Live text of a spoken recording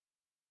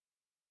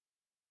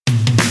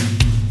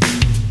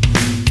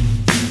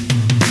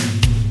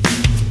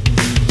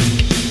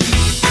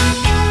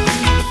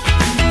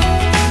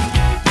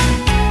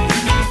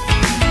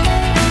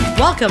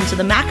Welcome to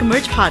the Mac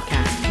Emerge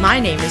podcast. My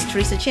name is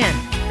Teresa Chan,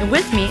 and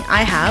with me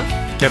I have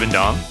Kevin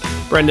Dom,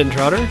 Brendan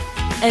Trotter,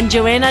 and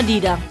Joanna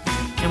Dida,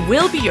 and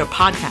we'll be your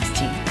podcast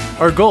team.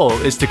 Our goal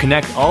is to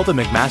connect all the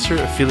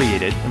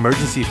McMaster-affiliated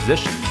emergency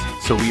physicians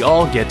so we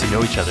all get to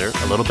know each other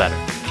a little better.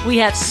 We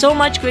have so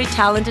much great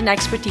talent and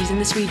expertise in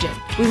this region.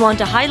 We want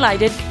to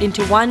highlight it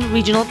into one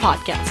regional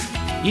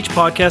podcast. Each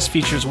podcast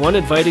features one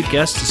invited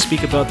guest to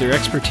speak about their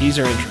expertise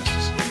or interests.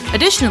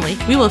 Additionally,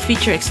 we will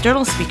feature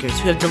external speakers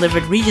who have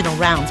delivered regional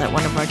rounds at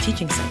one of our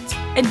teaching sites.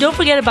 And don't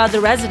forget about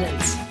the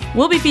residents.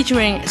 We'll be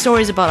featuring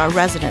stories about our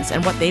residents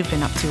and what they've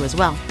been up to as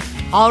well.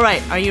 All right,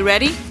 are you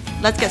ready?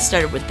 Let's get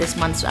started with this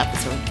month's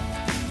episode.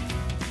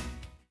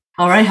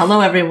 All right,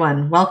 hello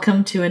everyone.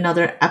 Welcome to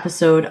another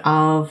episode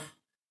of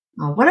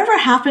Whatever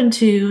Happened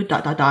to ...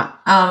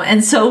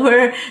 And so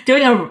we're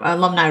doing an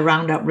alumni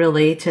roundup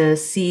really to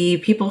see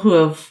people who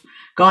have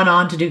gone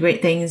on to do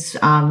great things,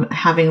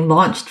 having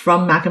launched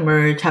from Mac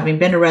Emerge, having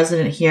been a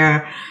resident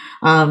here.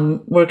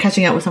 We're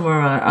catching up with some of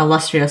our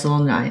illustrious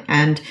alumni.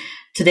 And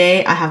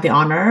today I have the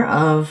honor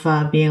of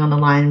being on the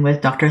line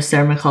with Dr.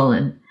 Sarah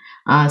McClellan.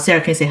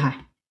 Sarah, can you say hi?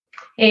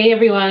 Hey,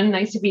 everyone.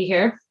 Nice to be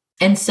here.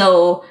 And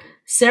so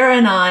Sarah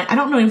and I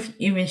don't know if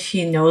even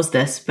she knows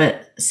this,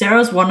 but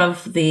Sarah's one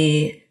of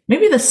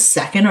maybe the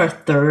second or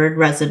third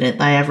resident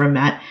that I ever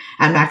met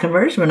at Mac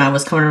Emerge when I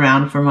was coming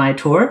around for my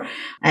tour.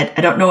 I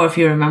don't know if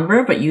you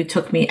remember, but you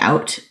took me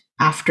out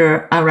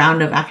after a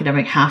round of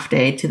academic half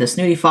day to the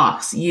Snooty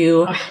Fox.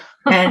 You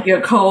and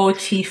your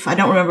co-chief, I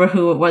don't remember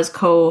who it was,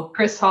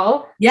 Chris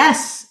Hall.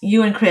 Yes,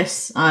 you and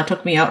Chris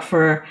took me out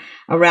for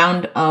a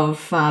round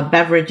of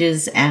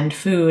beverages and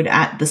food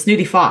at the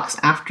Snooty Fox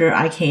after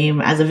I came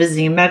as a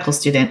visiting medical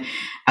student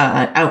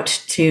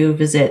out to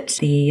visit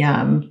the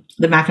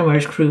Mac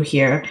Emerge crew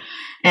here.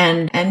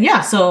 And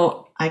yeah,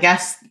 so I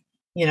guess,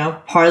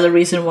 part of the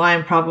reason why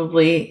I'm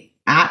probably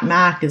at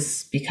Mac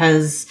is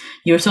because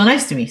you were so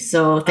nice to me.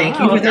 So thank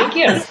you for that. Thank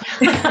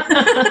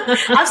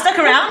you. I've stuck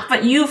around,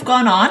 but you've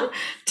gone on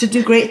to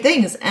do great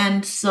things.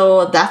 And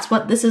so that's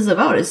what this is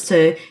about, is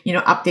to,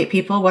 update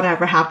people,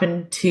 whatever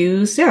happened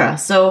to Sarah.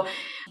 So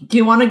do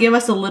you want to give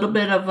us a little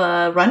bit of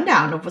a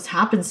rundown of what's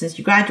happened since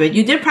you graduated?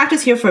 You did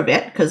practice here for a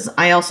bit, because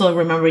I also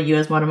remember you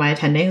as one of my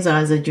attendings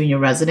as a junior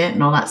resident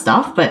and all that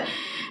stuff.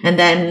 And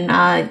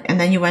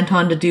then you went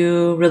on to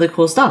do really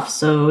cool stuff.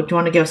 So do you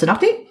want to give us an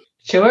update?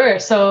 Sure.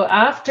 So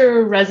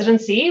after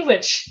residency,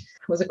 which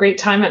was a great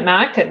time at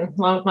Mac, and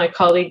along with my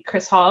colleague,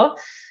 Chris Hall,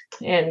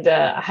 and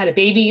I had a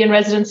baby in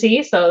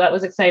residency, so that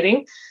was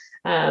exciting.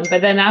 But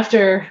then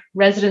after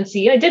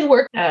residency, I did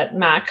work at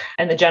Mac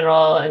and the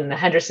General and the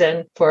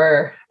Henderson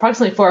for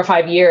approximately 4 or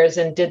 5 years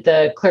and did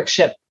the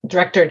clerkship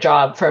director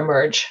job for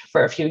Emerge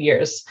for a few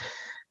years,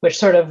 which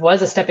sort of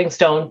was a stepping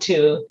stone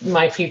to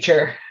my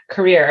future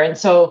career. And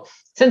so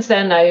since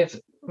then,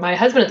 my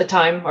husband at the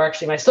time, or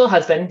actually my still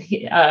husband,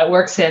 he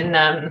works in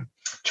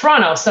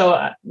Toronto.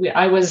 So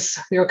I was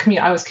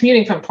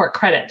commuting from Port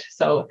Credit.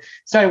 So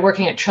started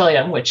working at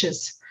Trillium, which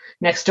is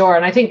next door.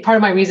 And I think part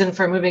of my reason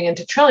for moving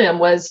into Trillium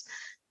was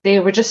they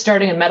were just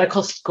starting a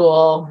medical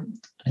school,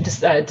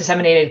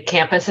 disseminated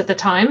campus at the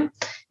time.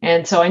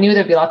 And so I knew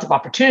there'd be lots of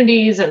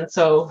opportunities. And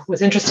so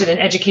was interested in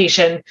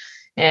education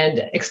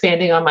and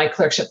expanding on my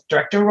clerkship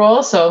director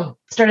role. So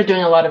started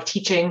doing a lot of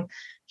teaching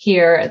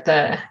here at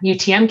the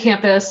UTM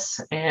campus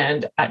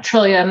and at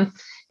Trillium,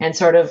 and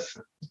sort of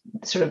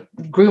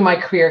grew my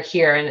career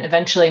here, and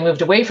eventually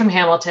moved away from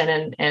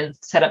Hamilton and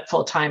set up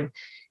full-time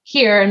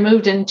here and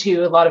moved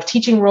into a lot of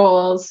teaching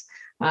roles,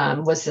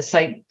 was the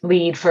site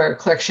lead for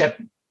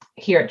clerkship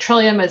here at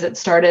Trillium as it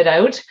started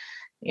out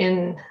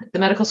in the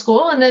medical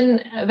school, and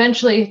then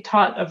eventually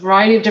taught a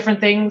variety of different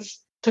things,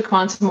 took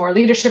on some more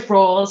leadership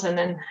roles, and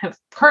then have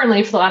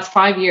currently for the last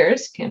 5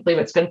 years, can't believe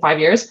it's been 5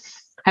 years,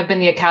 have been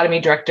the Academy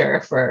Director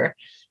for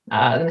the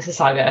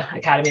Mississauga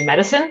Academy of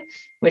Medicine,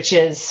 which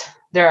is,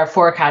 there are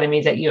 4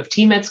 academies at U of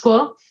T Med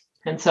School.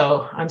 And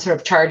so I'm sort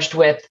of charged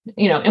with,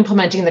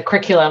 implementing the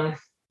curriculum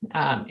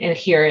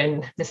here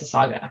in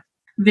Mississauga.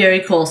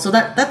 Very cool. So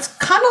that's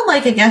kind of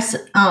like, I guess,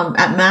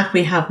 at Mac,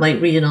 we have like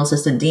regional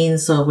assistant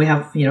deans. So we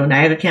have,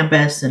 Niagara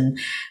campus and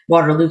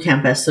Waterloo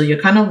campus. So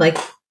you're kind of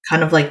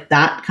like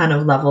that kind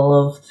of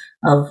level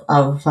of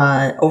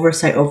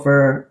oversight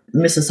over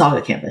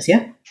Mississauga campus.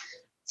 Yeah.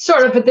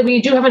 Sort of, but then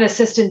we do have an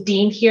assistant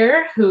dean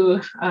here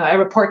who I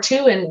report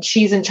to, and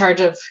she's in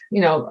charge of,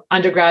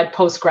 undergrad,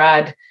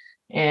 postgrad,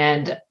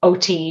 and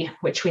OT,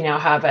 which we now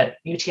have at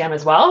UTM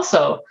as well.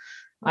 So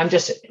I'm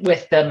just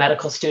with the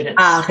medical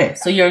students. Okay.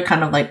 So you're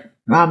kind of like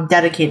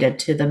dedicated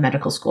to the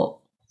medical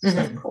school. So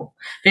Mm-hmm. cool.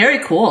 Very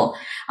cool.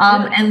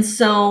 And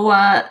so,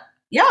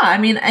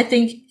 I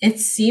think it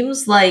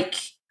seems like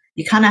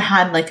you kind of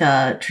had like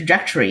a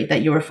trajectory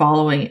that you were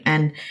following.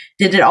 And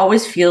did it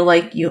always feel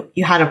like you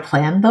had a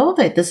plan, though,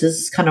 that this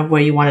is kind of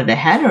where you wanted to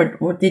head?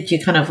 Or did you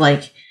kind of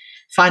like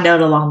find out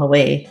along the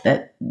way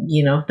that,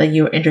 that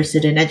you were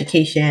interested in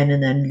education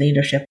and then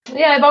leadership?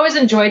 Yeah, I've always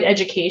enjoyed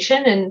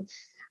education. And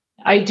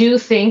I do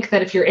think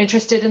that if you're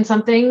interested in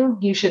something,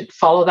 you should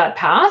follow that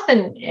path.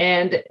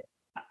 And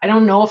I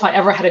don't know if I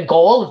ever had a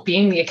goal of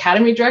being the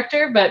academy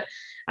director, but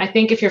I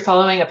think if you're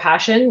following a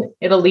passion,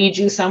 it'll lead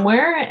you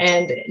somewhere,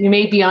 and you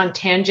may be on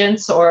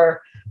tangents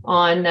or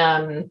on,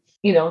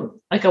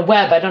 like a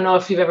web. I don't know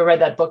if you've ever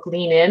read that book,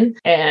 Lean In.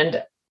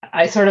 And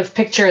I sort of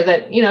picture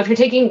that,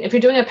 if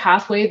you're doing a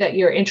pathway that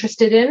you're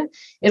interested in,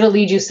 it'll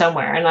lead you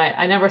somewhere. And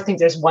I never think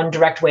there's one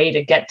direct way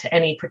to get to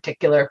any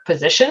particular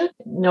position,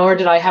 nor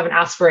did I have an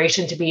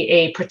aspiration to be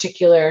a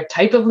particular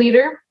type of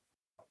leader.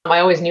 I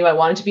always knew I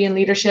wanted to be in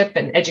leadership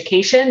and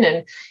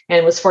education,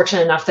 and was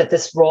fortunate enough that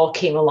this role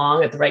came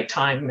along at the right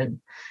time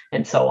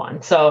and so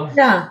on. So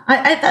yeah,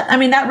 I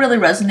mean, that really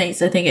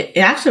resonates. I think it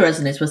actually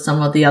resonates with some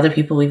of the other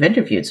people we've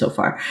interviewed so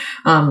far.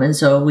 And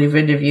so we've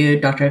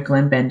interviewed Dr.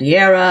 Glenn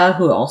Bandiera,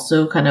 who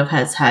also kind of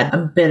has had a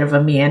bit of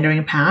a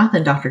meandering path,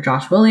 and Dr.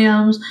 Josh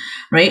Williams,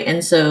 right?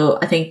 And so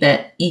I think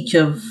that each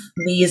of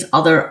these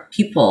other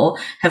people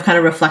have kind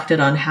of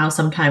reflected on how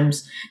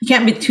sometimes you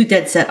can't be too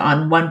dead set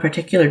on one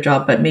particular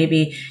job, but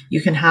maybe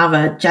you can have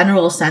a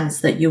general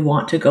sense that you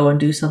want to go and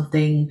do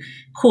something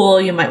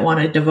cool. You might want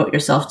to devote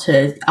yourself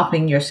to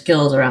upping your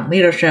skills around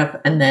leadership.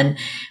 And then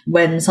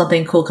when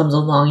something cool comes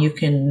along, you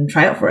can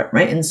try out for it,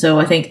 right? And so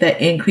I think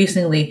that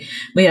increasingly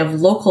we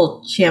have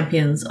local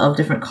champions of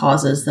different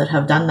causes that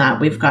have done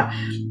that. We've got,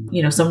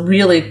 some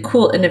really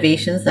cool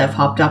innovations that have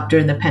popped up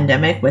during the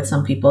pandemic, with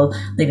some people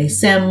leading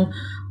SIM,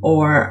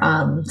 or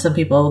some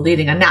people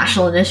leading a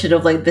national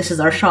initiative like This Is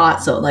Our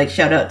Shot. So like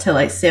shout out to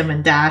like Sim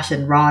and Dash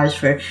and Raj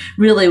for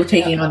really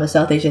taking on the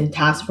South Asian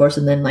Task Force,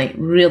 and then like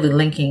really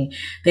linking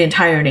the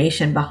entire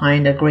nation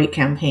behind a great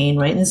campaign,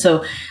 right? And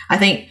so I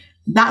think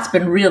that's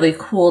been really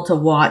cool to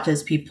watch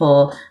as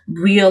people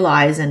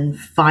realize and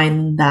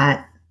find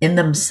that in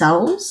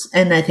themselves.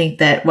 And I think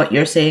that what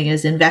you're saying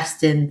is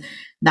invest in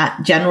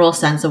that general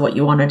sense of what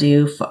you want to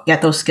do,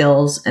 get those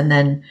skills, and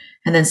then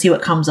see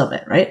what comes of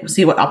it, right?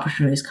 See what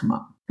opportunities come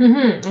up.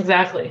 Mm-hmm,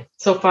 exactly.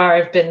 So far,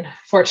 I've been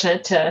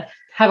fortunate to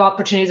have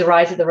opportunities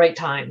arise at the right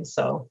time.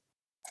 So,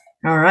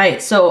 all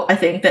right. So I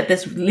think that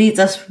this leads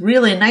us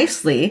really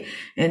nicely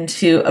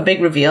into a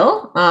big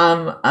reveal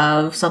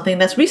of something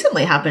that's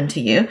recently happened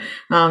to you.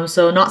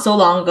 So not so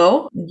long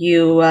ago,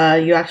 you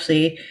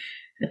actually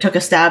took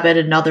a stab at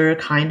another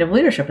kind of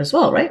leadership as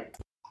well, right?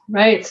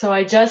 Right. So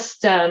I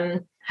just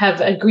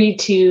have agreed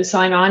to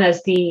sign on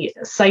as the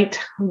site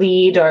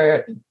lead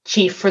or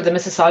chief for the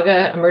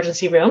Mississauga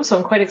emergency room. So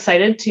I'm quite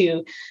excited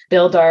to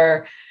build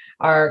our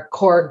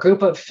core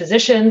group of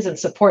physicians and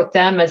support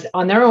them as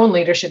on their own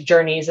leadership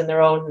journeys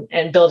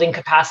and building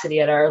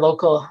capacity at our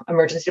local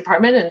emergency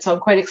department. And so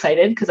I'm quite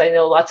excited because I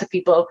know lots of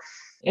people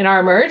in our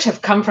emerge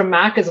have come from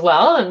MAC as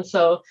well. And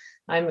so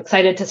I'm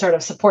excited to sort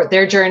of support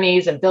their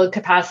journeys and build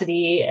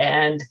capacity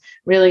and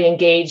really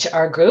engage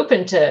our group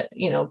into,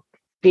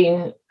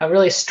 being a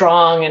really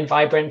strong and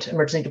vibrant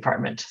emergency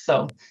department.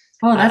 So,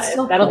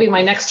 that'll be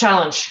my next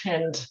challenge.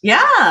 And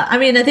yeah, I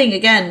mean, I think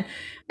again,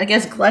 I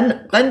guess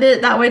Glenn did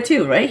it that way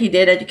too, right? He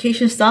did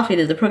education stuff. He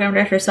did the program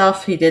director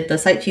stuff. He did the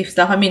site chief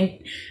stuff. I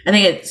mean, I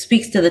think it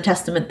speaks to the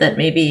testament that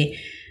maybe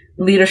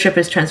leadership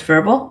is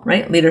transferable,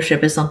 right?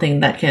 Leadership is something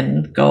that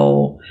can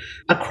go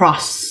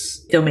across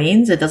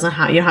domains. It doesn't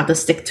have, you don't have to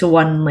stick to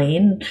one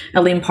lane.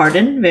 Elaine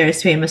Pardon, very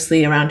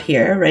famously around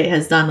here, right,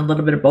 has done a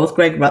little bit of both.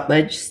 Greg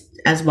Rutledge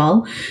as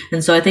well.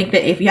 And so I think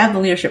that if you have the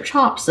leadership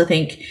chops, I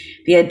think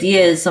the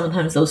idea is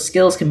sometimes those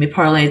skills can be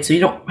parlayed. So you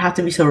don't have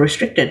to be so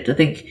restricted to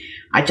think,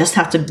 I just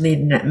have to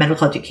lead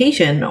medical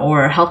education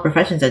or health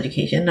professions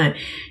education.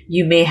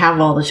 You may have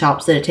all the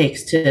chops that it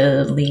takes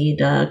to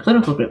lead a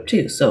clinical group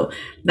too. So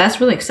that's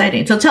really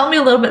exciting. So tell me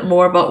a little bit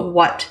more about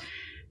what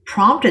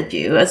prompted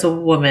you as a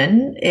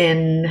woman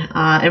in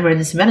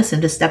emergency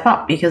medicine to step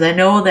up, because I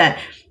know that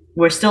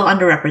we're still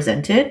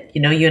underrepresented.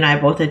 You and I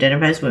both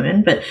identify as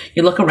women, but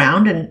you look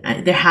around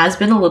and there has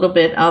been a little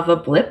bit of a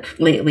blip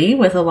lately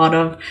with a lot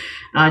of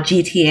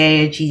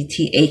GTA,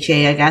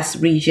 GTHA, I guess,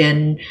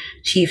 region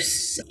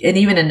chiefs. And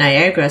even in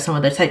Niagara, some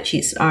of the site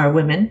chiefs are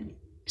women.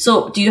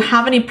 So do you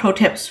have any pro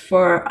tips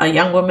for a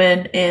young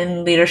woman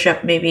in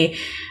leadership? Maybe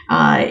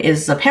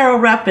is a para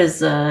rep, is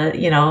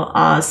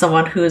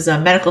someone who's a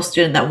medical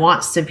student that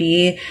wants to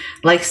be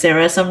like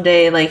Sarah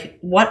someday. Like,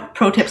 what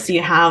pro tips do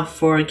you have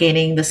for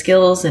gaining the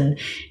skills and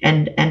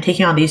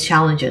taking on these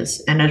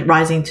challenges and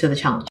rising to the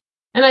challenge?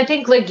 And I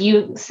think, like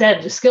you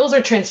said, skills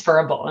are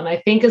transferable. And I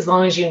think as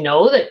long as you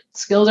know that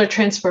skills are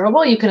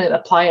transferable, you can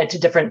apply it to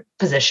different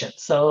positions.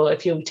 So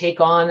if you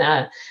take on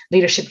a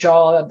leadership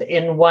job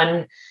in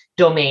one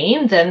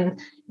domain, then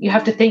you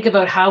have to think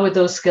about how would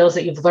those skills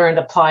that you've learned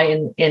apply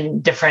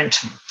in different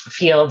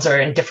fields or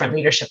in different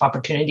leadership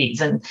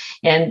opportunities. And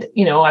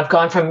I've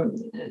gone from,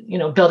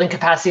 building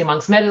capacity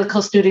amongst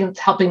medical students,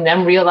 helping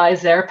them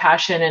realize their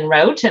passion and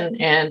route.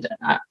 And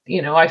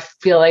I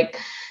feel like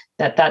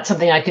that's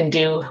something I can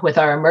do with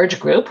our Emerge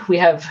group. We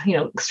have,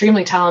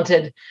 extremely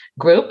talented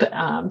group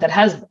that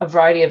has a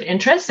variety of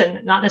interests,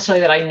 and not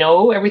necessarily that I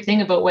know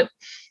everything about what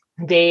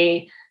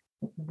they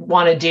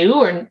want to do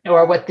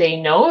or what they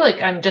know.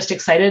 Like, I'm just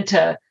excited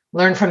to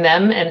learn from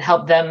them and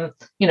help them,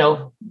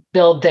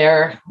 build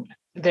their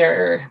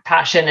their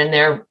passion and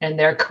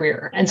their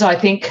career. And so I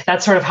think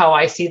that's sort of how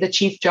I see the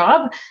chief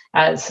job,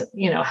 as,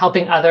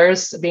 helping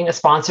others, being a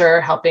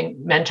sponsor,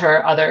 helping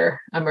mentor other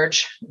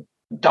Emerge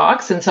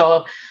docs. And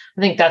so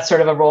I think that's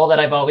sort of a role that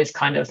I've always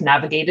kind of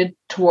navigated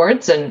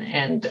towards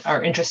and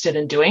are interested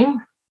in doing.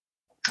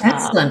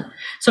 Excellent.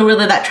 So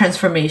really that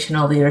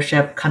transformational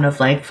leadership kind of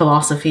like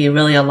philosophy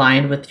really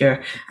aligned with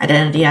your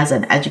identity as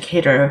an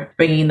educator,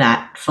 bringing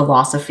that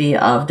philosophy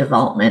of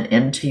development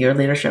into your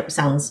leadership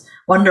sounds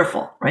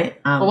wonderful, right?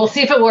 Well, we'll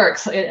see if it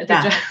works. I'm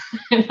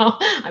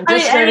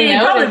just starting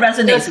out. It probably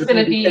resonates with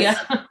me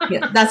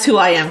because, that's who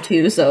I am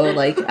too. So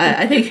like,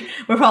 I think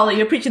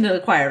you're preaching to the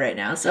choir right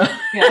now. So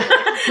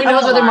who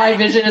knows whether my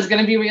vision is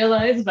going to be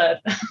realized, but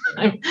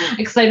I'm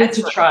excited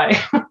to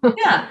try.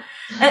 Yeah.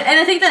 And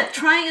I think that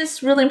trying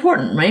is really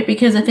important, right?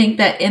 Because I think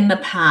that in the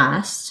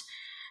past,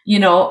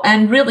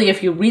 and really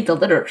if you read the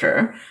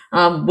literature,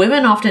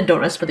 women often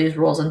don't aspire to these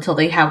roles until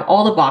they have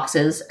all the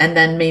boxes and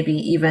then maybe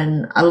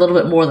even a little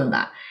bit more than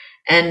that.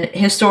 And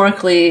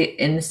historically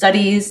in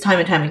studies, time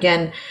and time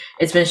again,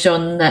 it's been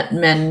shown that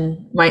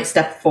men might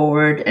step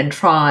forward and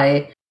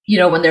try,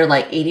 when they're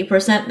like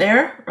 80%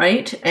 there,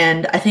 right?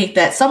 And I think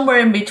that somewhere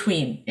in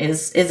between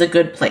is a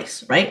good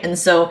place, right? And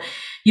so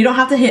you don't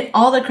have to hit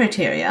all the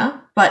criteria,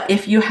 but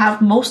if you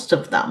have most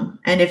of them,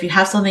 and if you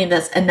have something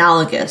that's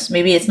analogous,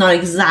 maybe it's not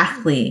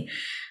exactly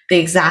the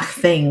exact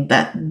thing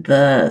that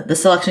the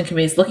selection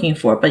committee is looking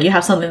for, but you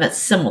have something that's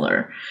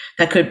similar,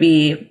 that could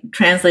be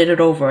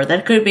translated over,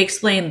 that could be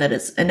explained that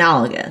it's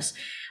analogous.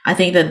 I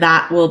think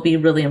that will be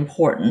really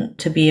important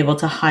to be able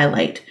to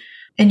highlight.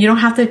 And you don't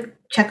have to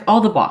check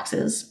all the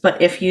boxes,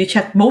 but if you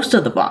check most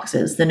of the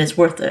boxes, then it's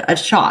worth a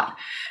shot,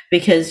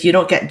 because you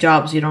don't get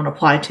jobs you don't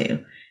apply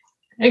to.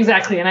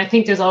 Exactly. And I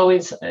think there's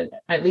always,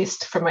 at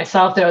least for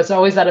myself, there was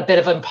always that a bit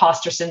of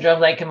imposter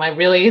syndrome. Like, am I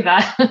really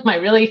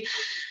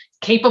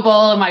capable?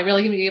 Am I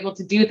really going to be able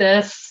to do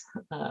this?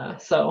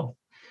 So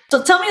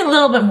tell me a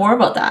little bit more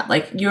about that.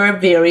 Like, you're a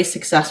very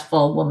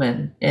successful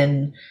woman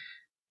in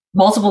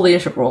multiple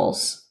leadership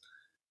roles.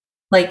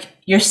 Like,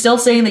 you're still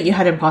saying that you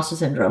had imposter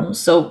syndrome.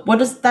 So what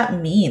does that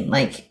mean?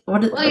 Like, how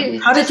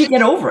did you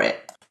get over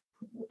it?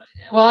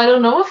 Well, I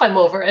don't know if I'm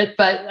over it,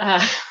 but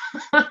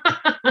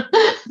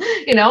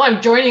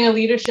I'm joining a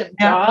leadership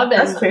job,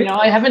 and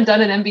I haven't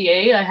done an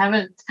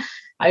MBA.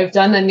 I've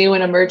done a new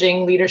and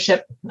emerging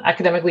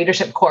academic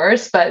leadership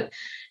course, but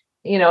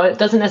it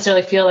doesn't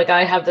necessarily feel like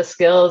I have the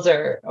skills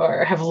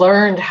or have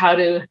learned how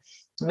to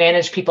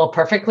manage people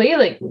perfectly.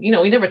 Like, we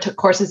never took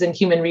courses in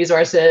human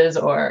resources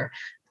or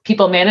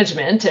people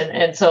management.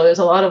 And so there's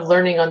a lot of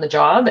learning on the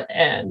job.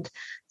 And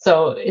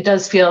so it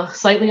does feel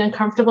slightly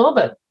uncomfortable,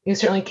 but you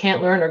certainly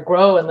can't learn or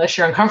grow unless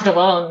you're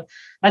uncomfortable. And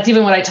that's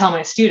even what I tell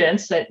my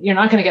students, that you're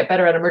not going to get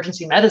better at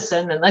emergency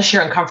medicine unless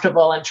you're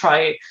uncomfortable and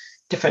try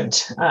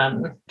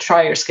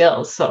your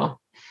skills. So.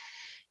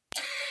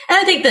 And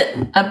I think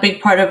that a big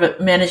part of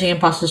managing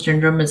imposter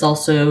syndrome is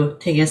also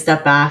taking a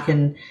step back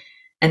and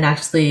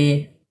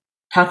actually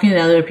talking to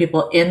other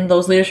people in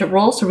those leadership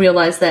roles to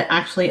realize that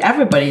actually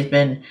everybody's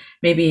been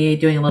maybe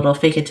doing a little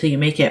fake it till you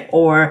make it,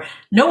 or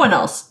no one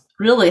else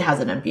really has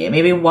an MBA,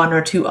 maybe one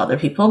or two other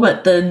people,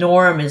 but the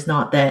norm is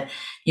not that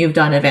you've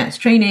done advanced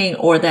training,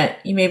 or that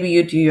maybe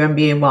you do your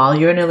MBA while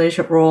you're in a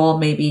leadership role.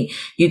 Maybe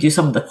you do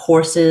some of the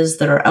courses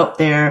that are out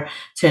there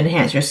to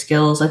enhance your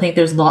skills. I think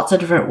there's lots of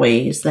different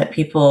ways that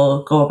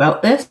people go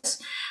about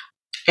this.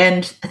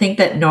 And I think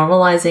that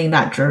normalizing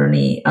that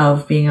journey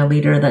of being a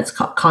leader that's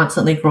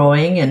constantly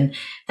growing and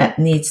that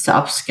needs to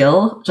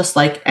upskill, just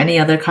like any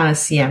other kind of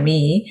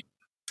CME,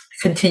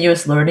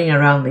 continuous learning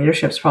around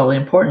leadership is probably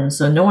important.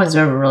 So no one's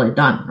ever really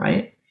done,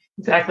 right?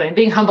 Exactly. And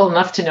being humble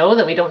enough to know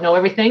that we don't know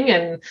everything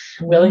and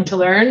willing to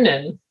learn.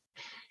 And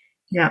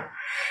yeah.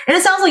 And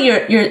it sounds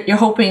like you're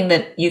hoping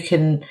that you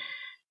can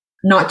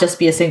not just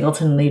be a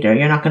singleton leader.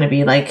 You're not going to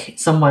be like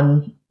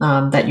someone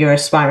that you're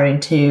aspiring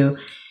to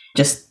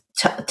just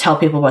tell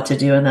people what to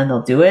do and then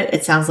they'll do it.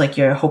 It sounds like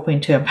you're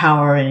hoping to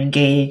empower and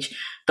engage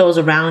those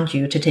around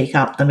you to take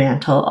up the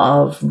mantle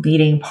of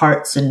leading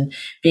parts and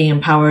being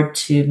empowered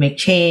to make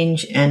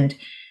change. And,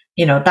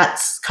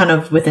 that's kind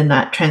of within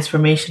that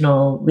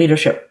transformational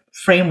leadership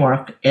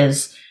framework,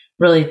 is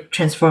really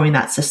transforming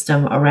that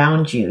system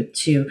around you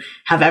to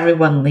have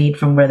everyone lead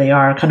from where they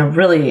are, kind of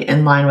really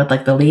in line with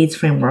like the LEADS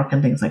framework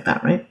and things like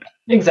that, right?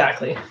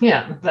 Exactly.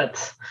 Yeah.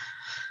 That's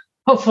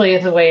hopefully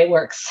the way it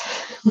works.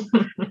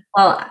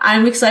 Well,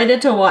 I'm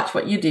excited to watch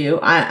what you do.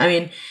 I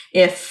mean,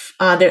 if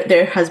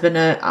there has been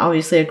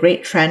obviously a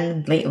great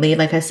trend lately,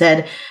 like I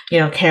said,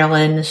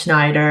 Carolyn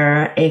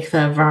Schneider,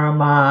 Ekta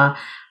Verma,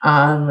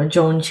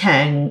 Joan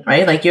Cheng,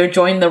 right? Like, you're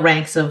joining the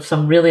ranks of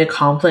some really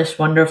accomplished,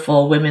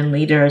 wonderful women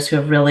leaders who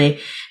have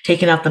really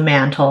taken up the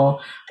mantle.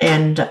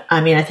 And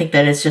I mean, I think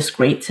that it's just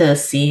great to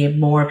see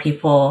more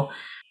people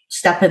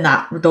step in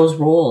those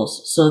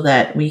roles so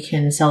that we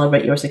can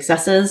celebrate your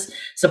successes,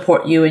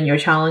 support you in your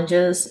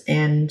challenges.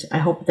 And I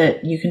hope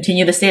that you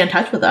continue to stay in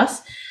touch with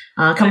us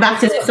Come back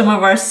to some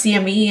of our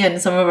CME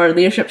and some of our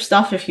leadership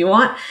stuff if you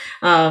want.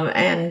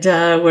 And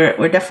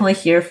we're definitely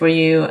here for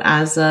you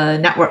as a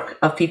network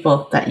of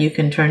people that you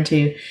can turn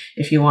to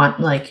if you want,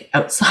 like,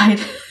 outside.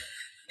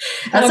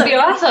 That would be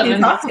awesome.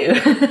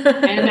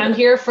 And I'm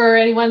here for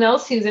anyone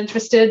else who's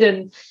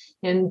interested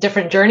in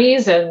different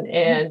journeys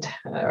and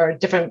or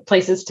different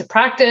places to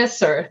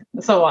practice or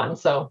so on.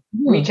 So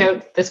reach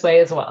out this way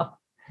as well.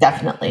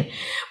 Definitely.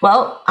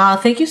 Well,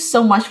 thank you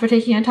so much for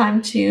taking your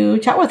time to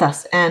chat with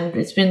us. And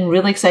it's been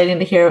really exciting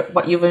to hear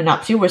what you've been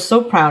up to. We're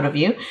so proud of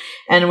you.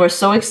 And we're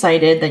so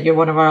excited that you're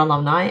one of our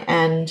alumni.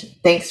 And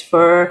thanks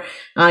for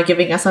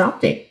giving us an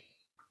update.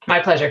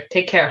 My pleasure.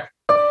 Take care.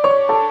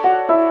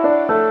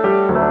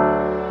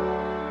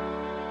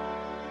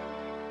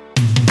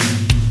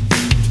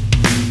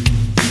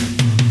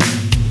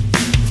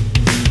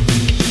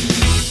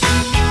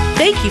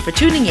 Thank you for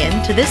tuning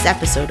in to this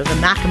episode of the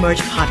Mac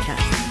Emerge podcast.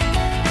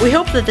 We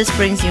hope that this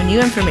brings you new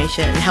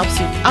information and helps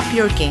you up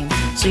your game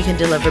so you can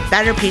deliver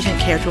better patient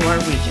care to our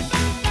region.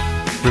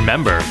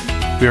 Remember,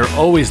 we are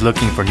always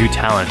looking for new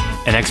talent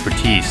and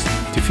expertise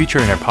to feature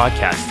in our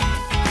podcast.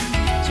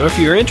 So if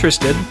you're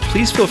interested,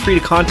 please feel free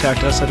to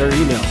contact us at our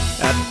email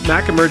at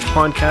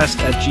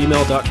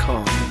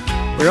macemergepodcast@gmail.com.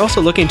 We're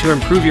also looking to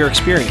improve your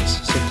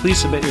experience, so please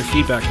submit your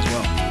feedback as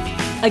well.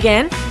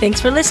 Again, thanks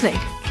for listening.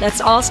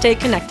 Let's all stay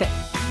connected.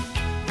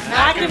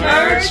 Mac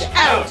Emerge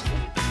out!